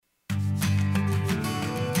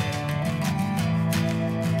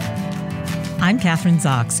I'm Kathryn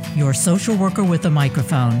Zox, your social worker with a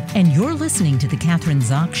microphone, and you're listening to The Kathryn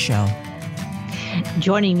Zox Show.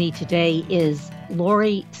 Joining me today is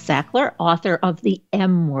Lori Sackler, author of The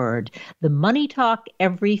M Word, the money talk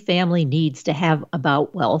every family needs to have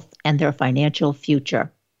about wealth and their financial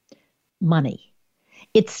future. Money.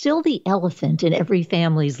 It's still the elephant in every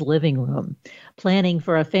family's living room. Planning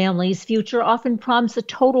for a family's future often prompts a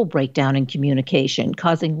total breakdown in communication,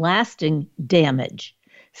 causing lasting damage.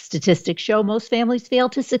 Statistics show most families fail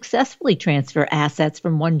to successfully transfer assets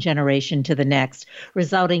from one generation to the next,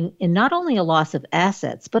 resulting in not only a loss of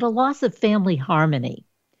assets, but a loss of family harmony.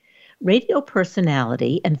 Radio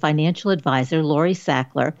personality and financial advisor Lori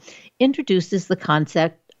Sackler introduces the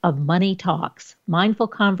concept of money talks, mindful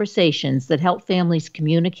conversations that help families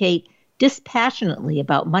communicate dispassionately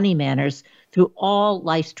about money matters through all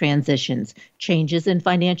life's transitions, changes in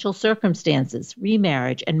financial circumstances,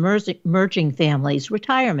 remarriage and merging families,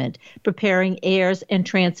 retirement, preparing heirs, and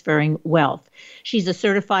transferring wealth. She's a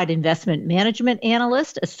certified investment management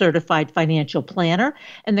analyst, a certified financial planner,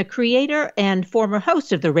 and the creator and former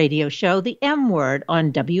host of the radio show, The M Word,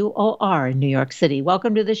 on WOR in New York City.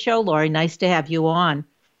 Welcome to the show, Lori. Nice to have you on.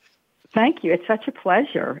 Thank you. It's such a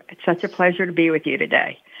pleasure. It's such a pleasure to be with you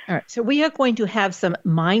today. All right. So we are going to have some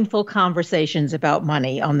mindful conversations about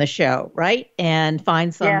money on the show, right? And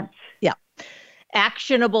find some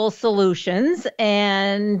actionable solutions.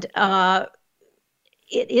 And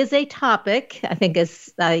it is a topic, I think,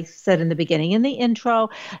 as I said in the beginning, in the intro,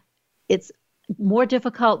 it's more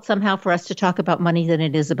difficult somehow for us to talk about money than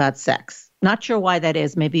it is about sex. Not sure why that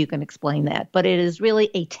is. Maybe you can explain that. But it is really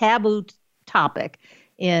a taboo topic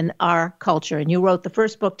in our culture. And you wrote the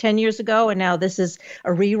first book 10 years ago, and now this is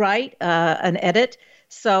a rewrite, an edit.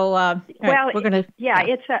 So, we're going to... Yeah,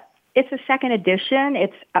 it's a second edition.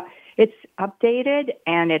 It's updated,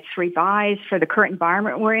 and it's revised for the current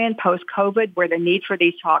environment we're in, post-COVID, where the need for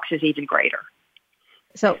these talks is even greater.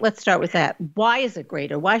 So let's start with that. Why is it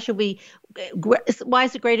greater? Why is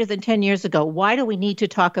it greater than 10 years ago? Why do we need to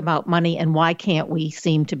talk about money, and why can't we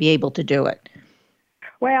seem to be able to do it?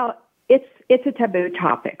 Well, it's a taboo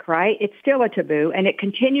topic, right? It's still a taboo, and it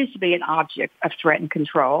continues to be an object of threat and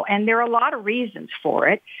control. And there are a lot of reasons for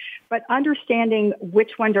it, but understanding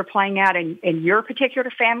which ones are playing out in your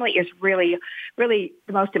particular family is really, really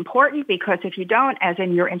the most important, because if you don't, as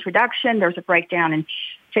in your introduction, there's a breakdown in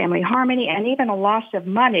family harmony and even a loss of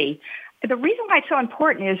money. The reason why it's so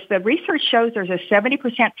important is the research shows there's a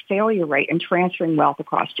 70% failure rate in transferring wealth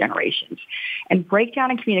across generations. And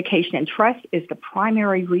breakdown in communication and trust is the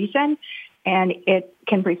primary reason, and it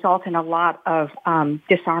can result in a lot of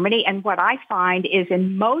disharmony. And what I find is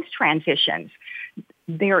in most transitions,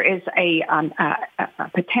 there is a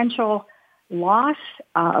potential loss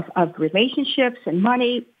of relationships and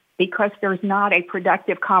money because there's not a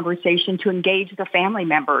productive conversation to engage the family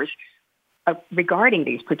members regarding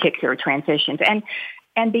these particular transitions.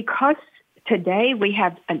 And because today we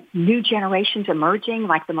have new generations emerging,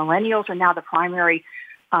 like the millennials are now the primary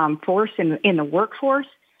force in the workforce,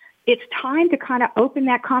 it's time to kind of open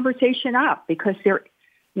that conversation up, because they're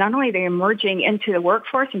not only they're emerging into the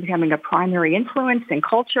workforce and becoming a primary influence in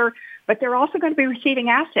culture, but they're also going to be receiving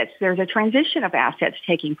assets. There's a transition of assets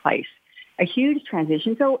taking place, a huge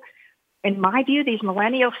transition. So in my view, these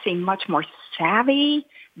millennials seem much more savvy.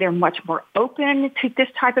 They're much more open to this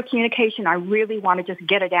type of communication. I really want to just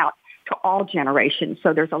get it out to all generations.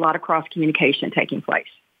 So there's a lot of cross communication taking place.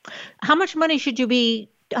 How much money should you be?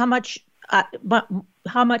 How much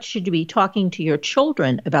should you be talking to your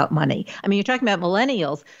children about money? I mean, you're talking about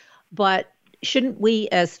millennials, but shouldn't we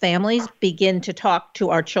as families begin to talk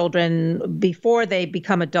to our children before they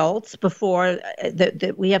become adults, before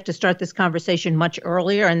that we have to start this conversation much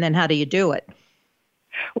earlier? And then how do you do it?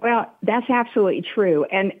 Well, that's absolutely true.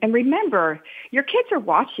 And remember, your kids are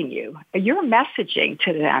watching you. You're messaging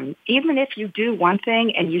to them, even if you do one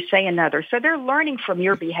thing and you say another. So they're learning from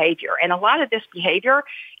your behavior. And a lot of this behavior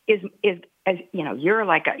is as you know, you're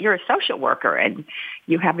a social worker, and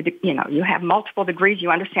you have multiple degrees.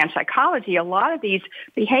 You understand psychology. A lot of these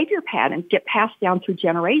behavior patterns get passed down through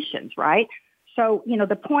generations, right? So,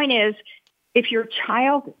 the point is, if your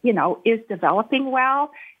child, is developing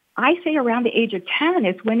well, I say around the age of 10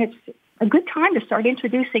 is when it's a good time to start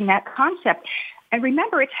introducing that concept. And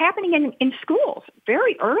remember, it's happening in schools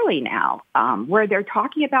very early now, where they're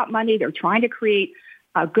talking about money. They're trying to create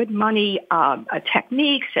good money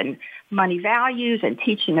techniques and money values and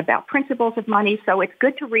teaching about principles of money. So it's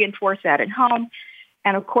good to reinforce that at home.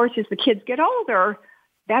 And of course, as the kids get older,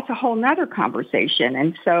 that's a whole nother conversation.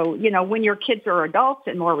 And so, when your kids are adults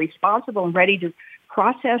and more responsible and ready to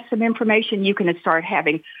process some information, you can start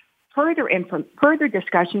having further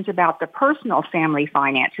discussions about the personal family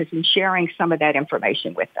finances and sharing some of that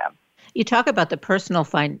information with them. You talk about the personal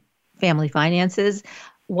family finances.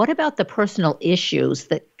 What about the personal issues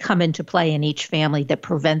that come into play in each family that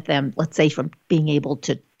prevent them, let's say, from being able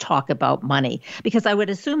to talk about money? Because I would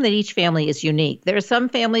assume that each family is unique. There are some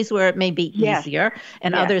families where it may be easier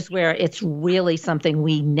and others where it's really something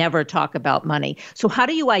we never talk about money. So how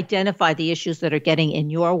do you identify the issues that are getting in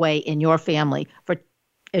your way in your family for,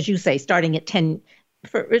 as you say, starting at 10,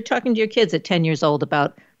 for talking to your kids at 10 years old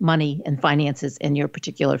about money and finances in your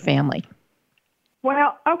particular family?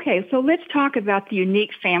 Well, okay, so let's talk about the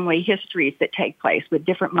unique family histories that take place with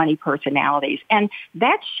different money personalities. And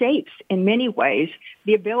that shapes, in many ways,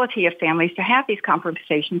 the ability of families to have these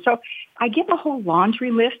conversations. So I give a whole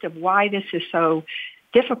laundry list of why this is so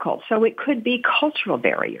difficult. So it could be cultural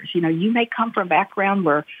barriers. You know, you may come from a background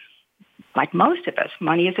where, like most of us,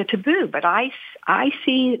 money is a taboo, but I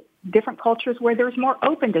see different cultures where there's more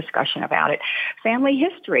open discussion about it. Family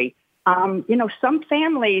history. Some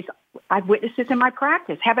families, I've witnessed this in my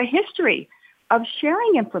practice, have a history of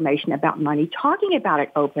sharing information about money, talking about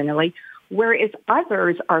it openly, whereas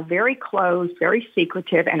others are very closed, very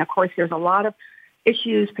secretive. And of course, there's a lot of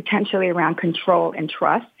issues potentially around control and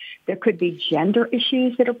trust. There could be gender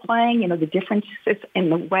issues that are playing, the differences in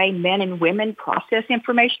the way men and women process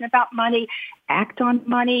information about money, act on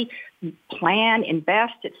money, plan,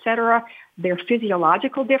 invest, etc. There are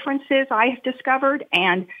physiological differences I have discovered,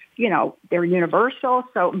 and, they're universal.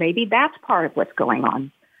 So maybe that's part of what's going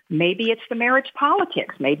on. Maybe it's the marriage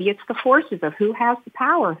politics. Maybe it's the forces of who has the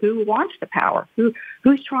power, who wants the power,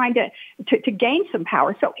 who's trying to gain some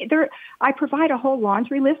power. So I provide a whole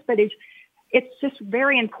laundry list, but it's just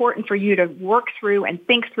very important for you to work through and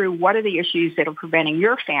think through what are the issues that are preventing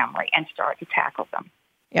your family and start to tackle them.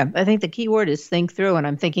 Yeah, I think the key word is think through, and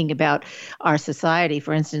I'm thinking about our society,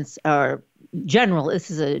 for instance,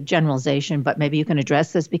 this is a generalization, but maybe you can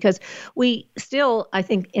address this, because we still, I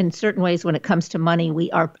think, in certain ways, when it comes to money,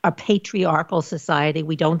 we are a patriarchal society.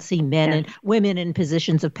 We don't see men and women in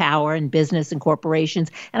positions of power in business and corporations.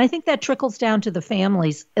 And I think that trickles down to the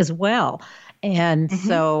families as well. And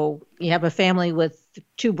so you have a family with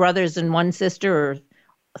 2 brothers and 1 sister, or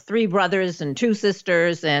 3 brothers and 2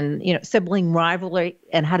 sisters, and, sibling rivalry.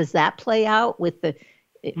 And how does that play out with the,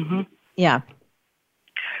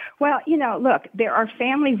 Well, look, there are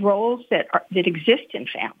family roles that exist in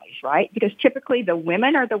families, right? Because typically the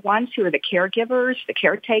women are the ones who are the caregivers, the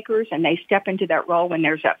caretakers, and they step into that role when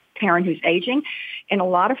there's a parent who's aging. In a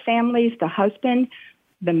lot of families, the husband,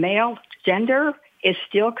 the male gender, is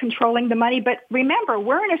still controlling the money. But remember,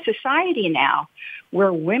 we're in a society now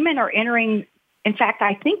where women are entering. In fact,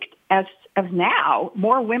 I think as of now,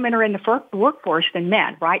 more women are in the workforce than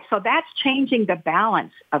men, right? So that's changing the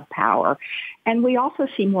balance of power. And we also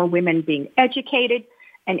see more women being educated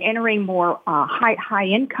and entering more high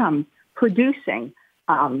income producing,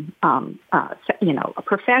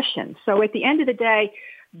 professions. So at the end of the day,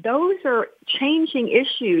 those are changing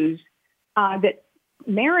issues that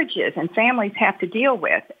marriages and families have to deal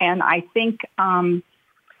with. And I think,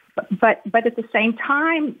 but at the same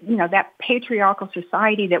time, that patriarchal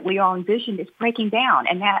society that we all envisioned is breaking down,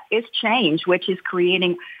 and that is change, which is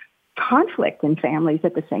creating conflict in families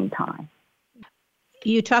at the same time.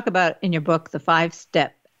 You talk about in your book the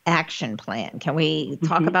 5-step action plan. Can we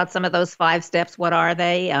talk about some of those 5 steps? What are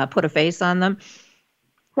they? Put a face on them.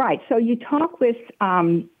 Right. So you talk with,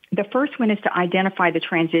 the first one is to identify the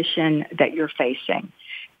transition that you're facing.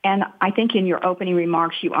 And I think in your opening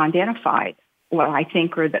remarks, you identified what I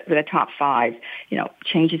think are the top 5,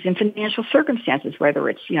 changes in financial circumstances, whether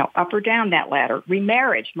it's, up or down that ladder,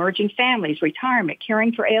 remarriage, merging families, retirement,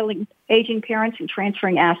 caring for aging parents, and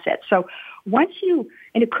transferring assets. So once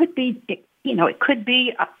and it could be, it could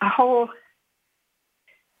be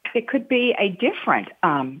it could be a different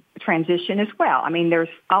transition as well. I mean, there's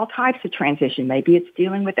all types of transition. Maybe it's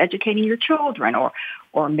dealing with educating your children,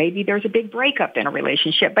 or maybe there's a big breakup in a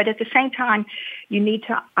relationship. But at the same time, you need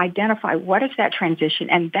to identify what is that transition,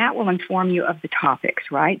 and that will inform you of the topics,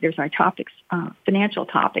 right? There's our topics, financial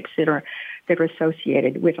topics that are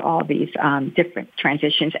associated with all these different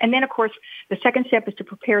transitions. And then, of course, the second step is to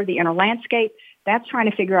prepare the inner landscape. That's trying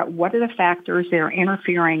to figure out what are the factors that are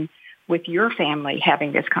interfering with your family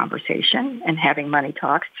having this conversation and having money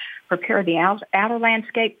talks. Prepare the outer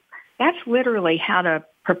landscape. That's literally how to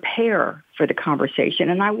prepare for the conversation.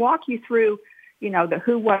 And I walk you through, the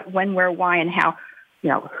who, what, when, where, why, and how,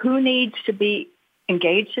 who needs to be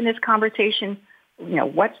engaged in this conversation,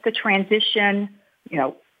 what's the transition,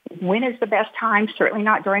 when is the best time, certainly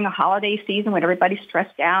not during a holiday season when everybody's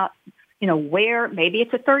stressed out. where maybe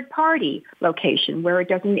it's a third-party location where it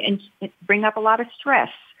doesn't bring up a lot of stress.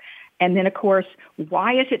 And then, of course,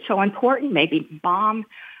 why is it so important? Maybe mom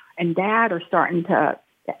and dad are starting to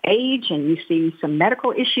age, and you see some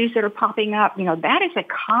medical issues that are popping up. That is a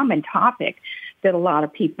common topic that a lot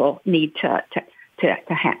of people need to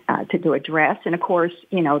address. And of course,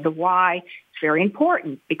 the why is very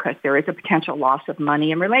important because there is a potential loss of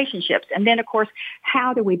money in relationships. And then, of course,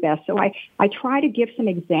 how do we best? So I try to give some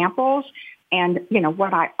examples. And,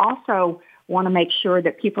 what I also want to make sure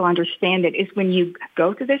that people understand it is when you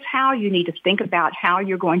go through this how, you need to think about how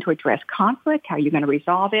you're going to address conflict, how you're going to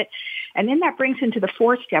resolve it. And then that brings into the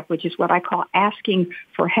fourth step, which is what I call asking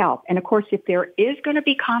for help. And of course, if there is going to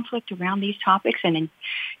be conflict around these topics, and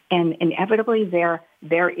inevitably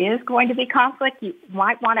there is going to be conflict, you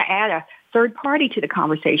might want to add a third party to the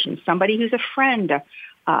conversation, somebody who's a friend,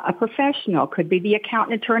 a professional, could be the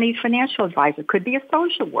accountant, attorney, financial advisor, could be a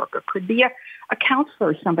social worker, could be a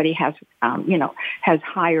counselor somebody has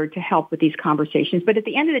hired to help with these conversations. But at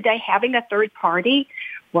the end of the day, having a third party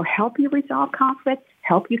will help you resolve conflict,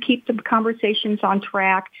 help you keep the conversations on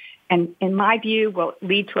track, and in my view, will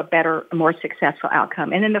lead to a better, more successful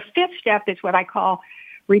outcome. And then the fifth step is what I call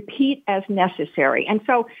repeat as necessary. And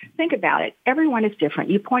so think about it. Everyone is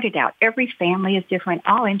different. You pointed out every family is different.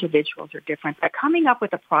 All individuals are different. But coming up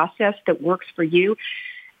with a process that works for you,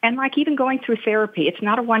 and like even going through therapy, it's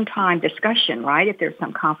not a one-time discussion, right? If there's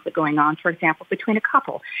some conflict going on, for example, between a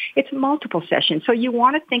couple, it's multiple sessions. So you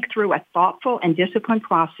want to think through a thoughtful and disciplined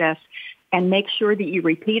process and make sure that you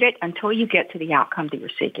repeat it until you get to the outcome that you're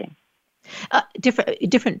seeking.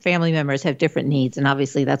 Different family members have different needs, and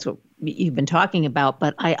obviously that's what you've been talking about.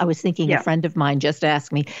 But I was thinking, a friend of mine just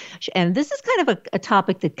asked me, and this is kind of a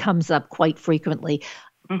topic that comes up quite frequently,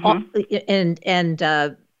 and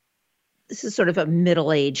this is sort of a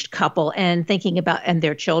middle-aged couple and thinking about, and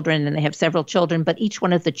their children, and they have several children, but each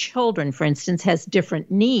one of the children, for instance, has different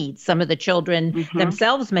needs. Some of the children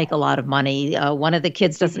themselves make a lot of money. One of the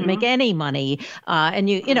kids doesn't make any money. And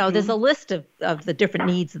there's a list of the different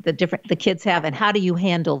needs that the kids have. And how do you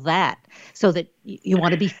handle that so that you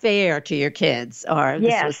want to be fair to your kids? Or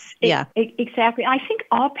exactly. I think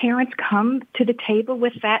all parents come to the table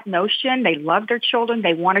with that notion. They love their children.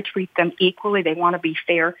 They want to treat them equally. They want to be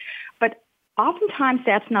fair. But oftentimes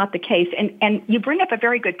that's not the case. And you bring up a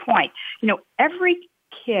very good point. Every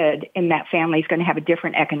kid in that family is going to have a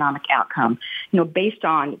different economic outcome, based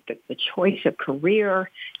on the choice of career,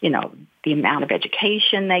 the amount of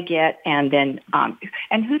education they get, and then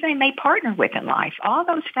and who they may partner with in life. All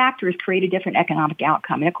those factors create a different economic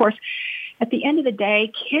outcome. And of course, at the end of the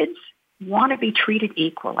day, kids want to be treated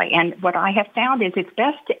equally. And what I have found is it's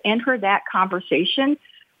best to enter that conversation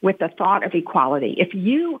with the thought of equality. If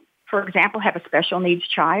you, for example, have a special needs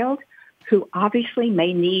child who obviously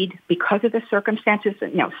may need, because of the circumstances,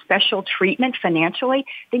 special treatment financially,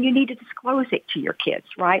 then you need to disclose it to your kids,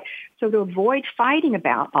 right? So to avoid fighting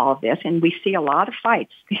about all of this, and we see a lot of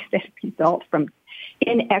fights that result from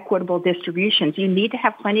inequitable distributions, you need to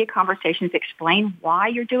have plenty of conversations, explain why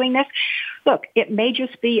you're doing this. Look, it may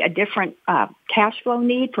just be a different cash flow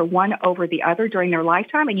need for one over the other during their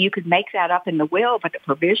lifetime, and you could make that up in the will with the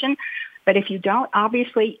provision. But if you don't,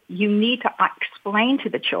 obviously, you need to explain to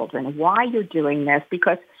the children why you're doing this,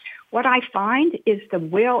 because what I find is the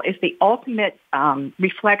will is the ultimate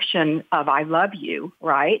reflection of I love you,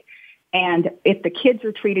 right? And if the kids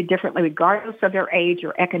are treated differently, regardless of their age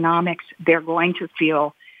or economics, they're going to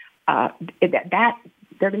feel that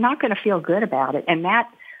they're not going to feel good about it. And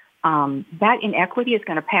that inequity is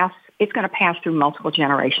going to pass. It's going to pass through multiple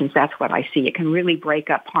generations. That's what I see. It can really break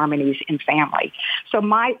up harmonies in family. So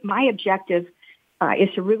my objective is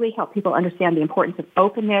to really help people understand the importance of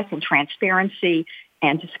openness and transparency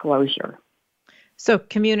and disclosure. So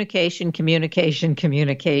communication,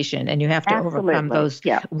 and you have to overcome those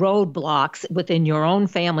roadblocks within your own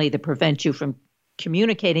family that prevent you from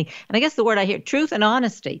communicating. And I guess the word I hear, truth and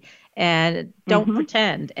honesty, and don't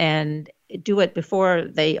pretend, and do it before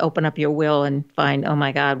they open up your will and find, oh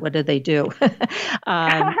my God, what did they do? Well,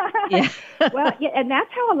 and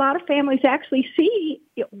that's how a lot of families actually see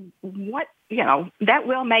what, that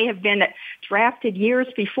will may have been drafted years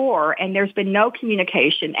before, and there's been no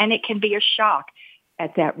communication, and it can be a shock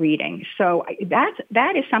at that reading. So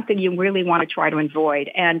that is something you really want to try to avoid.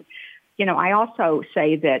 And, I also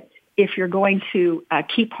say that if you're going to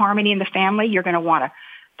keep harmony in the family, you're going to want to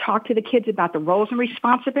talk to the kids about the roles and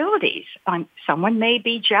responsibilities. Someone may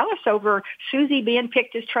be jealous over Susie being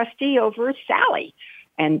picked as trustee over Sally.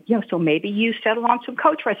 And, so maybe you settle on some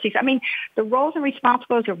co-trustees. I mean, the roles and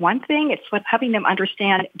responsibilities are one thing. It's helping them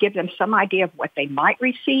understand, give them some idea of what they might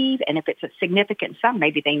receive. And if it's a significant sum,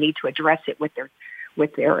 maybe they need to address it with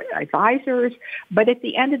their advisors. But at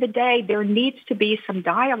the end of the day, there needs to be some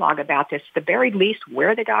dialogue about this, at the very least,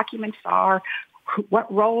 where the documents are,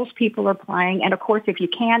 what roles people are playing. And of course, if you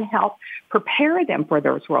can help prepare them for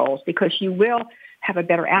those roles, because you will have a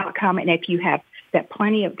better outcome. And if you have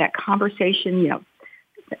plenty of that conversation,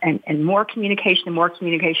 and more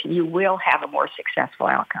communication, you will have a more successful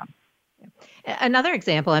outcome. Another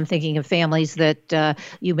example, I'm thinking of families that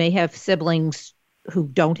you may have siblings who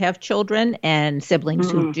don't have children and siblings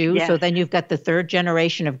who do. Yes. So then you've got the third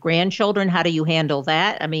generation of grandchildren. How do you handle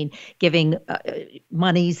that? I mean, giving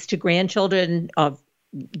monies to grandchildren of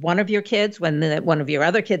one of your kids when one of your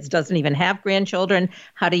other kids doesn't even have grandchildren.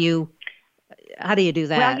 How do you do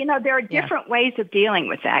that? Well, there are different ways of dealing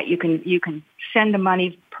with that. You can send the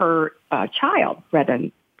money per child rather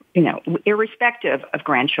than, irrespective of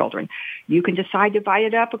grandchildren. You can decide to divide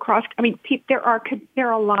it up across. I mean, there are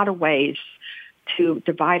a lot of ways to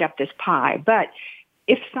divide up this pie. But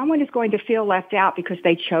if someone is going to feel left out because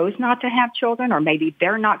they chose not to have children, or maybe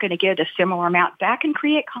they're not going to get a similar amount, that can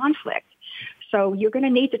create conflict. So you're going to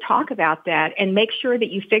need to talk about that and make sure that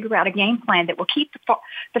you figure out a game plan that will keep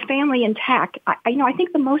the family intact. I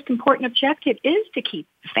think the most important objective is to keep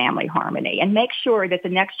the family harmony and make sure that the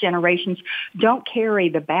next generations don't carry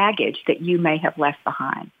the baggage that you may have left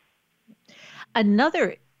behind.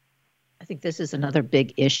 I think this is another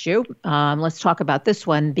big issue. Let's talk about this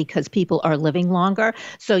one, because people are living longer.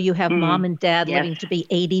 So you have mom and dad living to be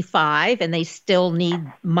 85, and they still need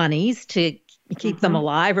monies to keep them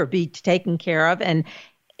alive or be taken care of. And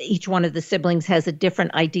each one of the siblings has a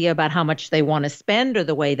different idea about how much they want to spend or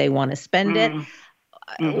the way they want to spend it.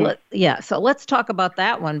 So let's talk about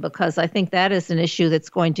that one, because I think that is an issue that's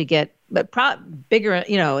going to get bigger.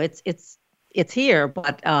 It's here,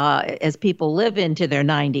 but as people live into their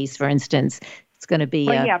 90s, for instance, it's going to be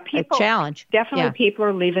a challenge. Definitely, people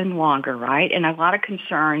are living longer, right? And a lot of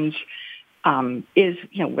concerns is,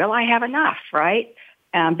 will I have enough, right?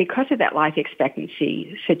 Because of that life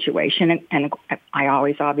expectancy situation. And I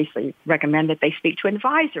always obviously recommend that they speak to an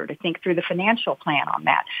advisor to think through the financial plan on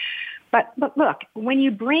that. But look, when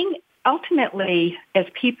you bring, ultimately, as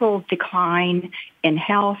people decline in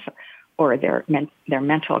health or their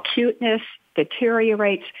mental acuteness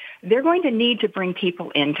deteriorates, they're going to need to bring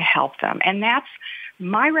people in to help them. And that's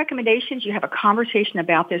my recommendations. You have a conversation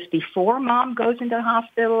about this before mom goes into the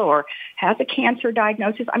hospital or has a cancer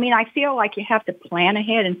diagnosis. I mean, I feel like you have to plan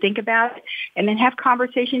ahead and think about it and then have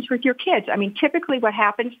conversations with your kids. I mean, typically what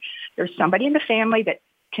happens, there's somebody in the family that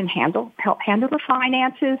can help handle the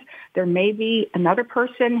finances. There may be another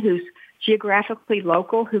person who's geographically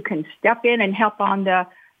local who can step in and help on the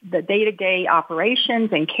day-to-day operations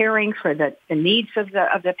and caring for the needs of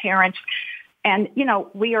the parents. And,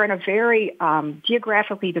 we are in a very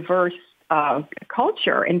geographically diverse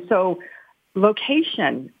culture. And so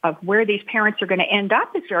location of where these parents are going to end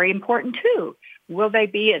up is very important, too. Will they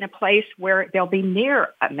be in a place where they'll be near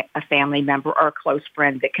a family member or a close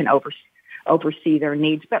friend that can oversee their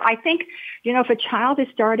needs? But I think, if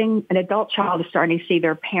an adult child is starting to see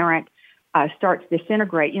their parent starts to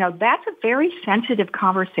disintegrate, that's a very sensitive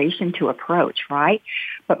conversation to approach, right?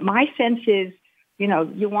 But my sense is,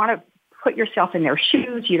 you want to put yourself in their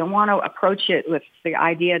shoes. You don't want to approach it with the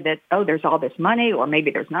idea that, there's all this money or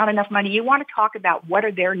maybe there's not enough money. You want to talk about what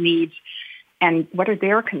are their needs and what are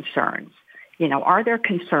their concerns. Are there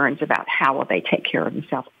concerns about how will they take care of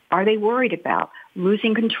themselves? Are they worried about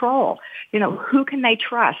losing control? Who can they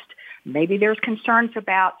trust? Maybe there's concerns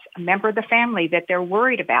about a member of the family that they're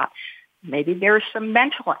worried about. Maybe there's some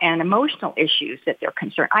mental and emotional issues that they're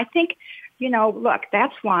concerned. I think, look,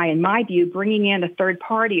 that's why, in my view, bringing in a third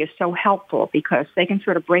party is so helpful, because they can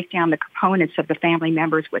sort of break down the components of the family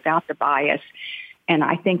members without the bias, and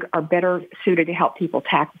I think are better suited to help people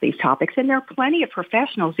tackle these topics. And there are plenty of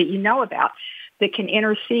professionals that you know about that can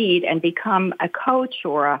intercede and become a coach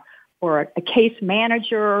or a case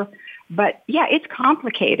manager. But, yeah, it's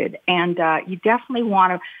complicated, and you definitely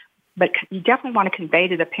want to convey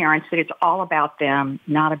to the parents that it's all about them,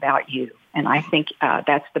 not about you. And I think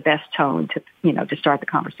that's the best tone to start the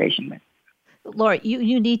conversation with. Lori,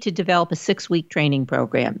 you need to develop a 6-week training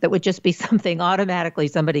program that would just be something automatically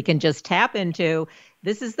somebody can just tap into.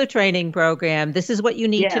 This is the training program. This is what you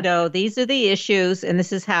need to know. These are the issues, and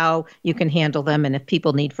this is how you can handle them. And if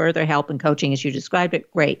people need further help and coaching, as you described it,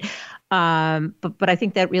 great. But I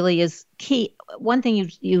think that really is key. One thing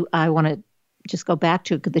I want to just go back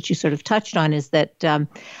to that you sort of touched on is that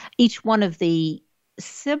each one of the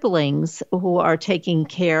siblings who are taking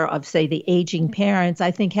care of, say, the aging parents,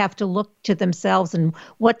 I think have to look to themselves and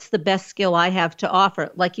what's the best skill I have to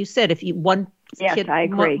offer. Like you said, if you Yes, I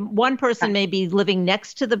agree. One person may be living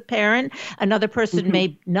next to the parent, another person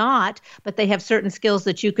may not, but they have certain skills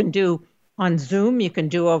that you can do on Zoom, you can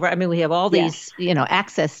do over. I mean, we have all these,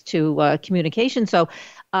 access to communication. So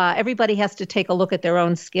everybody has to take a look at their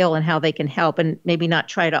own skill and how they can help, and maybe not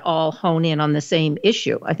try to all hone in on the same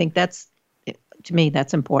issue. I think to me,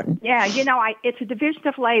 that's important. Yeah, it's a division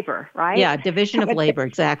of labor, right? Yeah, division of labor,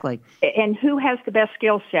 exactly. And who has the best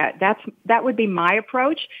skill set? That would be my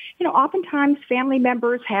approach. Oftentimes family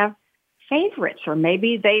members have favorites, or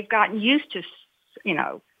maybe they've gotten used to,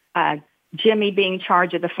 Jimmy being in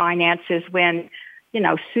charge of the finances when,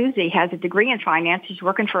 Susie has a degree in finance. She's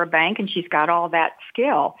working for a bank and she's got all that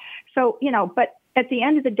skill. So, but at the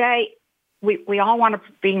end of the day, we all want to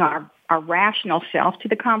bring our rational self to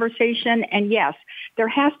the conversation. And yes, there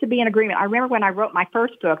has to be an agreement. I remember when I wrote my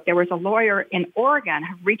first book, there was a lawyer in Oregon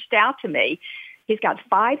who reached out to me. He's got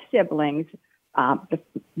 5 siblings.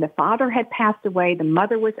 The father had passed away. The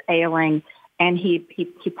mother was ailing. And he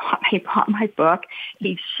bought my book.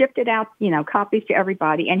 He shipped it out, copies to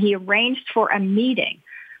everybody. And he arranged for a meeting,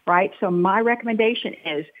 right? So my recommendation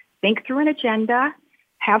is think through an agenda,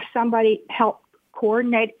 have somebody help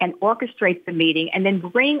coordinate and orchestrate the meeting, and then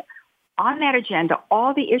bring on that agenda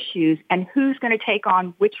all the issues and who's going to take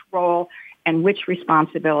on which role and which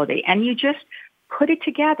responsibility. And you just put it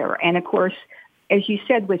together. And of course, as you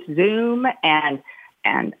said, with Zoom and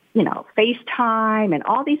FaceTime and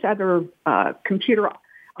all these other computer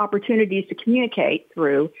opportunities to communicate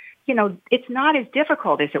through, it's not as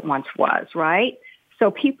difficult as it once was, right? So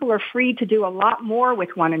people are free to do a lot more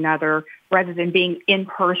with one another rather than being in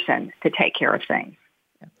person to take care of things.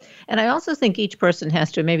 And I also think each person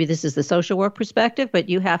has to, maybe this is the social work perspective, but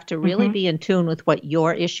you have to really be in tune with what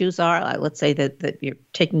your issues are. Let's say that you're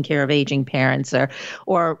taking care of aging parents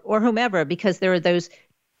or whomever, because there are those,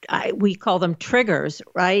 we call them triggers,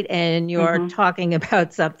 right? And you're talking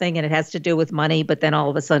about something and it has to do with money, but then all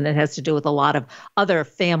of a sudden it has to do with a lot of other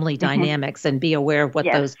family dynamics, and be aware of what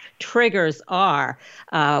those triggers are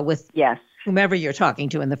with whomever you're talking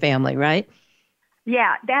to in the family, right?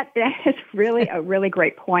 Yeah, that is really a really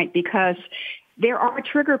great point, because there are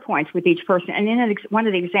trigger points with each person. And then one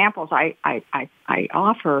of the examples I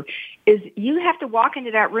offer is you have to walk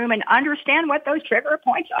into that room and understand what those trigger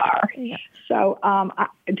points are. Yeah. So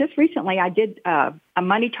just recently I did a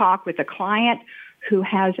money talk with a client who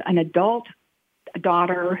has an adult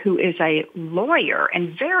daughter who is a lawyer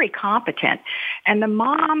and very competent. And the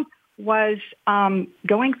mom was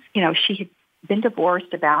going, she had been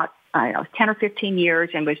divorced about 10 or 15 years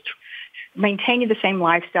and was maintaining the same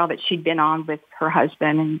lifestyle that she'd been on with her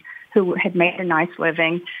husband, and who had made a nice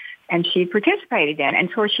living and she participated in. And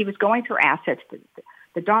so she was going through assets.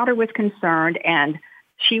 The daughter was concerned and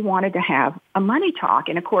she wanted to have a money talk.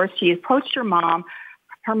 And of course she approached her mom.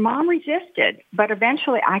 Her mom resisted, but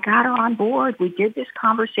eventually I got her on board. We did this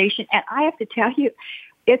conversation, and I have to tell you,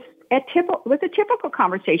 it was a typical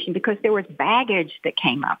conversation, because there was baggage that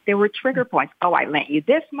came up. There were trigger points. Oh, I lent you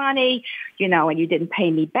this money, and you didn't pay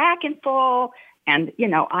me back in full. And,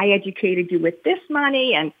 I educated you with this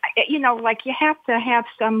money. And, you have to have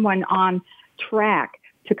someone on track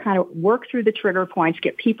to kind of work through the trigger points,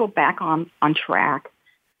 get people back on track,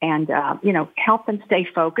 and, help them stay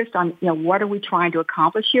focused on, what are we trying to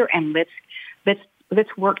accomplish here? And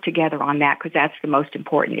let's work together on that, because that's the most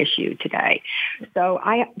important issue today. So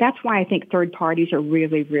that's why I think third parties are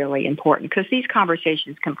really, really important, because these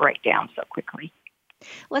conversations can break down so quickly.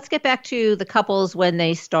 Let's get back to the couples when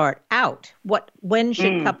they start out. When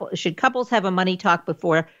should couples have a money talk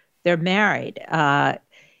before they're married?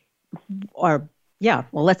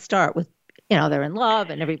 Let's start with, they're in love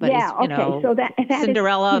and everybody's, So that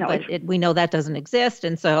Cinderella, is, but we know that doesn't exist.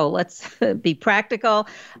 And so let's be practical.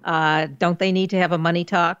 Don't they need to have a money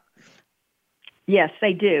talk? Yes,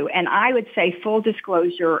 they do. And I would say full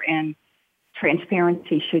disclosure and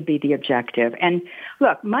transparency should be the objective. And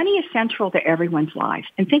look, money is central to everyone's life.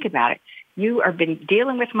 And think about it. You have been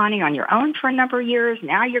dealing with money on your own for a number of years.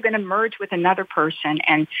 Now you're going to merge with another person.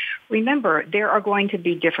 And remember, there are going to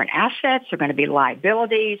be different assets. There are going to be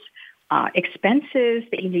liabilities, expenses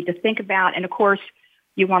that you need to think about. And of course,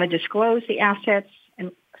 you want to disclose the assets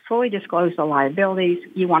and fully disclose the liabilities.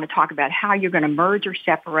 You want to talk about how you're going to merge or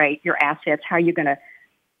separate your assets, how you're going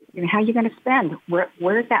to spend.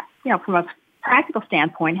 Where is that, from a practical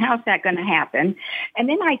standpoint, how's that going to happen? And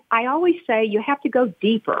then I always say you have to go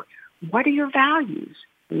deeper. What are your values?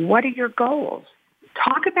 What are your goals?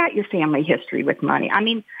 Talk about your family history with money. I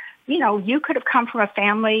mean, you could have come from a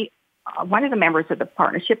family one of the members of the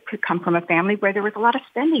partnership could come from a family where there was a lot of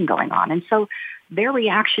spending going on. And so their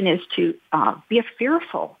reaction is to be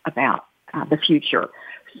fearful about the future.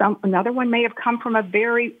 Another one may have come from a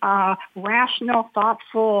very rational,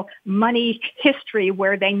 thoughtful money history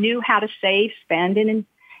where they knew how to save, spend, and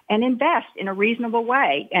invest in a reasonable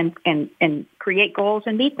way and create goals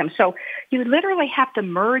and meet them. So you literally have to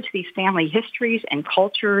merge these family histories and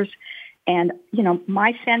cultures. And,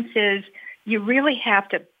 my sense is you really have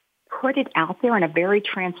to put it out there in a very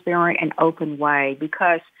transparent and open way,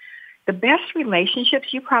 because the best relationships,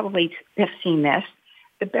 you probably have seen this,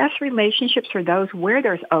 the best relationships are those where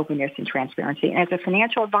there's openness and transparency. And as a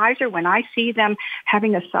financial advisor, when I see them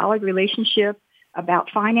having a solid relationship about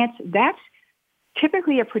finance, that's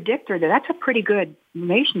typically a predictor that that's a pretty good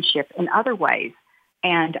relationship in other ways,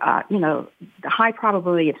 and, the high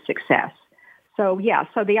probability of success. So,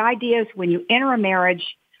 so the idea is when you enter a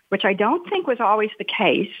marriage, which I don't think was always the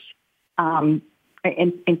case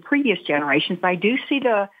in previous generations, but I do see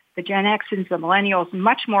the Gen X and the millennials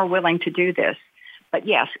much more willing to do this. But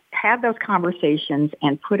yes, have those conversations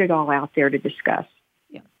and put it all out there to discuss.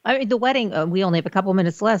 Yeah, I mean, the wedding, we only have a couple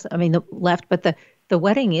minutes left, but the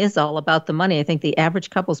wedding is all about the money. I think the average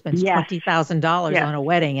couple spends $20,000 on a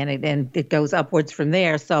wedding, and it goes upwards from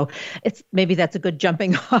there. So maybe that's a good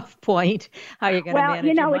jumping off point, how you're going to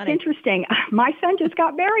manage your money. It's interesting. My son just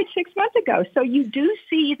got married 6 months ago. So you do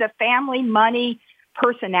see the family money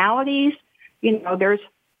personalities.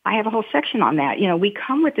 I have a whole section on that. We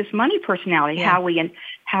come with this money personality, how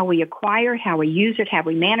we acquire, how we use it, how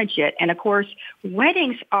we manage it. And of course,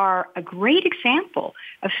 weddings are a great example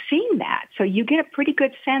of seeing that. So you get a pretty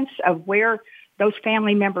good sense of where those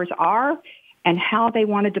family members are and how they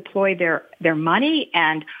want to deploy their money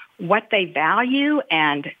and what they value.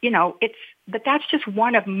 And, but that's just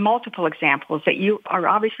one of multiple examples that you are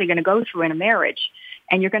obviously going to go through in a marriage,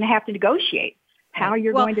 and you're going to have to negotiate how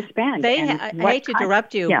you're going to spend. I hate to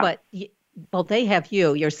interrupt you, but they have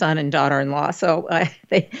your son and daughter-in-law, so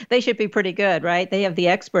they should be pretty good, right? They have the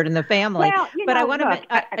expert in the family. Well, but I want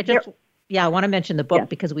to I want to mention the book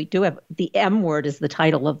because we do have the M Word is the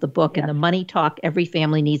title of the book, and the money talk every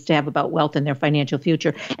family needs to have about wealth and their financial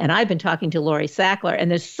future. And I've been talking to Lori Sackler,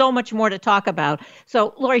 and there's so much more to talk about.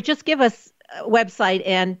 So, Lori, just give us a website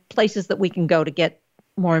and places that we can go to get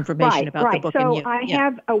more information about the book. So I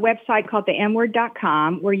have a website called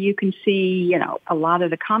themword.com where you can see, a lot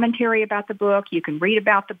of the commentary about the book. You can read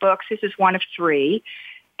about the books. This is one of 3.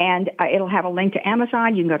 And it'll have a link to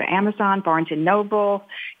Amazon. You can go to Amazon, Barnes & Noble.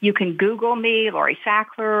 You can Google me, Lori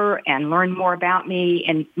Sackler, and learn more about me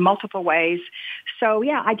in multiple ways. So,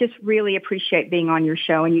 I just really appreciate being on your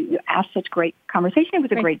show. And you asked such great conversation. It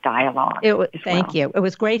was a great dialogue. Thank you. It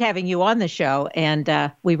was great having you on the show,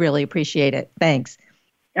 and we really appreciate it. Thanks.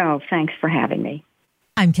 Oh, thanks for having me.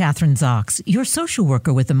 I'm Kathryn Zox, your social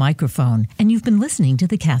worker with a microphone, and you've been listening to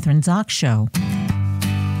The Kathryn Zox Show.